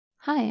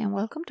Hi, and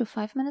welcome to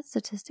 5-Minute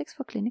Statistics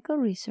for Clinical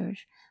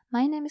Research.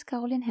 My name is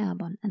Caroline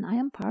Herborn, and I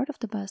am part of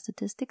the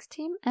biostatistics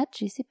team at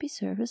GCP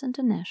Service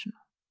International.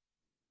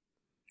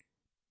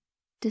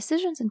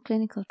 Decisions in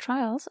clinical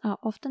trials are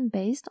often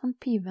based on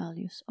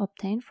p-values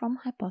obtained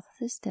from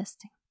hypothesis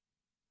testing.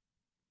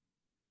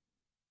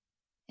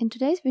 In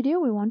today's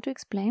video, we want to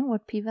explain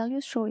what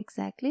p-values show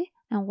exactly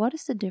and what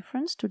is the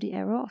difference to the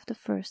error of the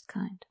first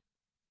kind.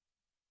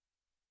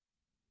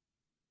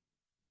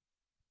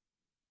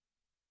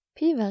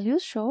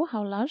 P-values show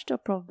how large the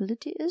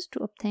probability is to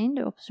obtain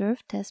the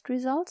observed test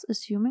results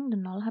assuming the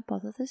null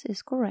hypothesis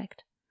is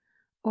correct.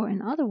 Or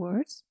in other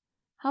words,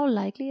 how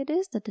likely it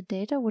is that the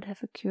data would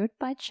have occurred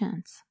by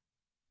chance.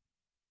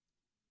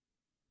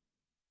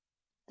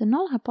 The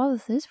null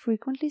hypothesis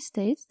frequently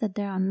states that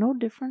there are no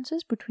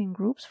differences between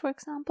groups, for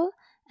example,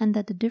 and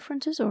that the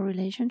differences or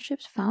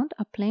relationships found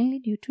are plainly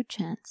due to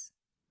chance.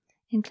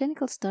 In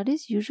clinical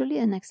studies, usually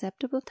an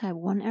acceptable type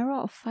 1 error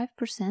of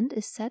 5%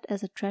 is set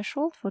as a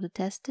threshold for the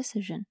test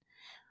decision.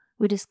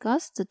 We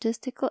discussed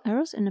statistical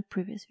errors in a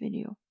previous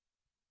video.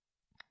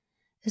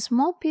 A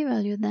small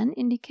p-value then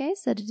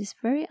indicates that it is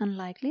very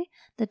unlikely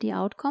that the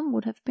outcome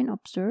would have been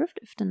observed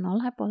if the null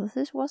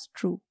hypothesis was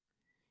true.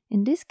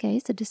 In this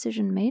case, the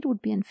decision made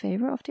would be in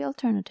favor of the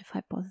alternative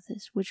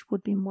hypothesis, which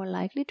would be more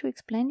likely to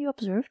explain the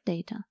observed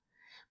data.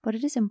 But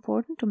it is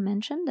important to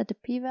mention that the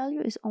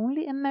p-value is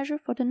only a measure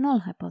for the null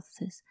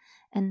hypothesis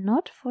and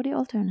not for the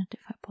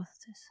alternative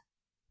hypothesis.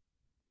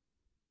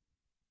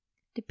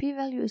 The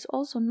p-value is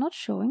also not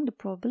showing the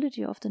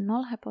probability of the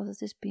null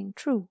hypothesis being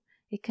true.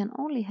 It can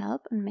only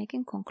help in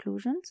making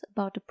conclusions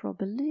about the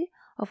probability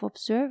of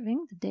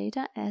observing the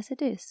data as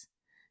it is,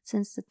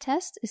 since the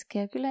test is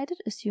calculated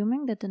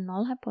assuming that the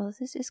null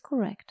hypothesis is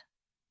correct.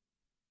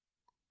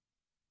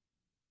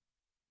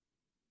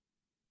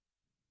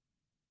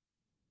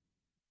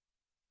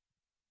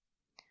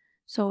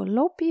 So a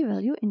low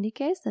p-value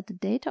indicates that the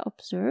data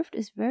observed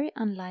is very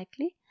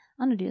unlikely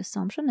under the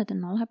assumption that the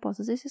null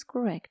hypothesis is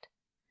correct.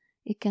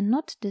 It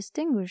cannot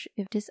distinguish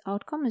if this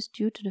outcome is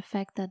due to the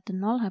fact that the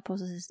null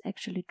hypothesis is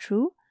actually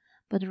true,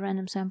 but the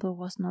random sample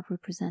was not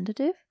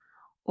representative,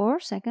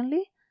 or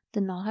secondly, the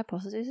null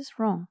hypothesis is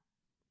wrong.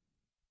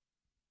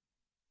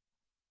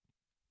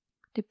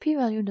 The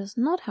p-value does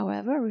not,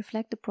 however,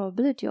 reflect the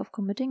probability of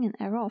committing an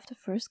error of the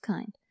first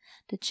kind.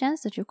 The chance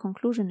that your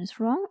conclusion is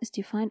wrong is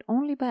defined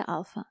only by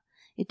alpha.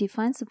 It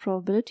defines the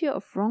probability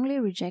of wrongly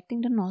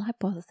rejecting the null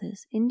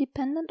hypothesis,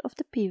 independent of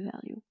the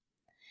p-value.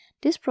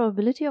 This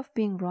probability of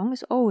being wrong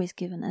is always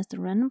given, as the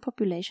random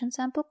population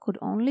sample could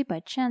only by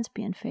chance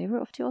be in favor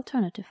of the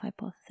alternative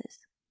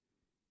hypothesis.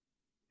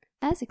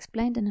 As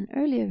explained in an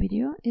earlier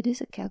video, it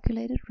is a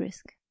calculated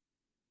risk.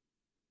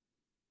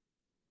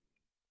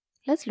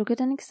 Let's look at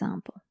an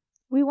example.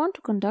 We want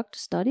to conduct a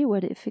study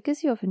where the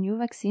efficacy of a new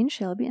vaccine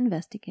shall be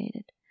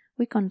investigated.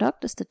 We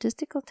conduct a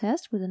statistical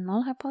test with a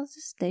null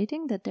hypothesis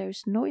stating that there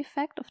is no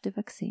effect of the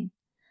vaccine.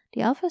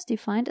 The alpha is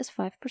defined as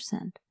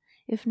 5%.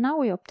 If now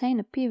we obtain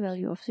a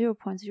p-value of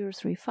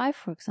 0.035,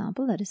 for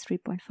example, that is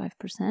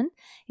 3.5%,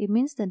 it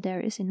means that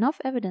there is enough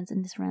evidence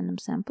in this random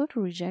sample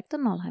to reject the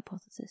null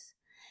hypothesis.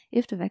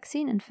 If the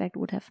vaccine in fact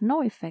would have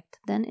no effect,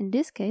 then in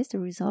this case the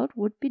result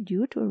would be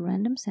due to a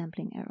random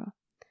sampling error.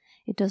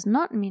 It does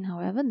not mean,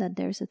 however, that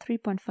there is a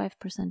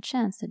 3.5%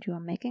 chance that you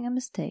are making a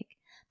mistake.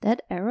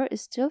 That error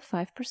is still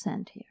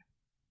 5% here.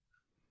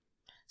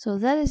 So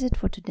that is it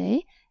for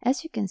today.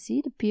 As you can see,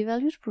 the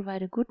p-values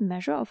provide a good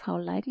measure of how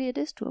likely it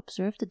is to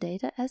observe the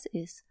data as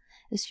is,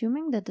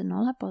 assuming that the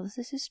null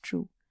hypothesis is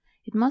true.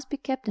 It must be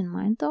kept in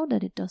mind, though,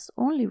 that it does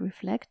only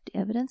reflect the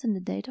evidence in the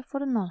data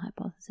for the null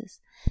hypothesis,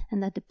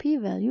 and that the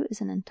p-value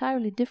is an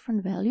entirely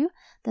different value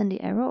than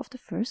the error of the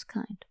first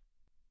kind.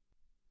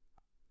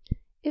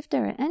 If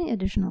there are any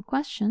additional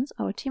questions,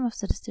 our team of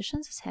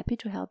statisticians is happy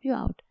to help you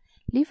out.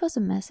 Leave us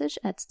a message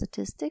at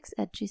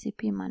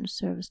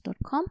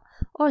statistics@gcp-service.com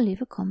or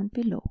leave a comment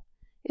below.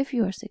 If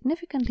you are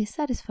significantly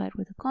satisfied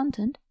with the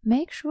content,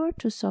 make sure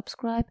to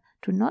subscribe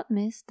to not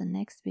miss the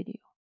next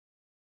video.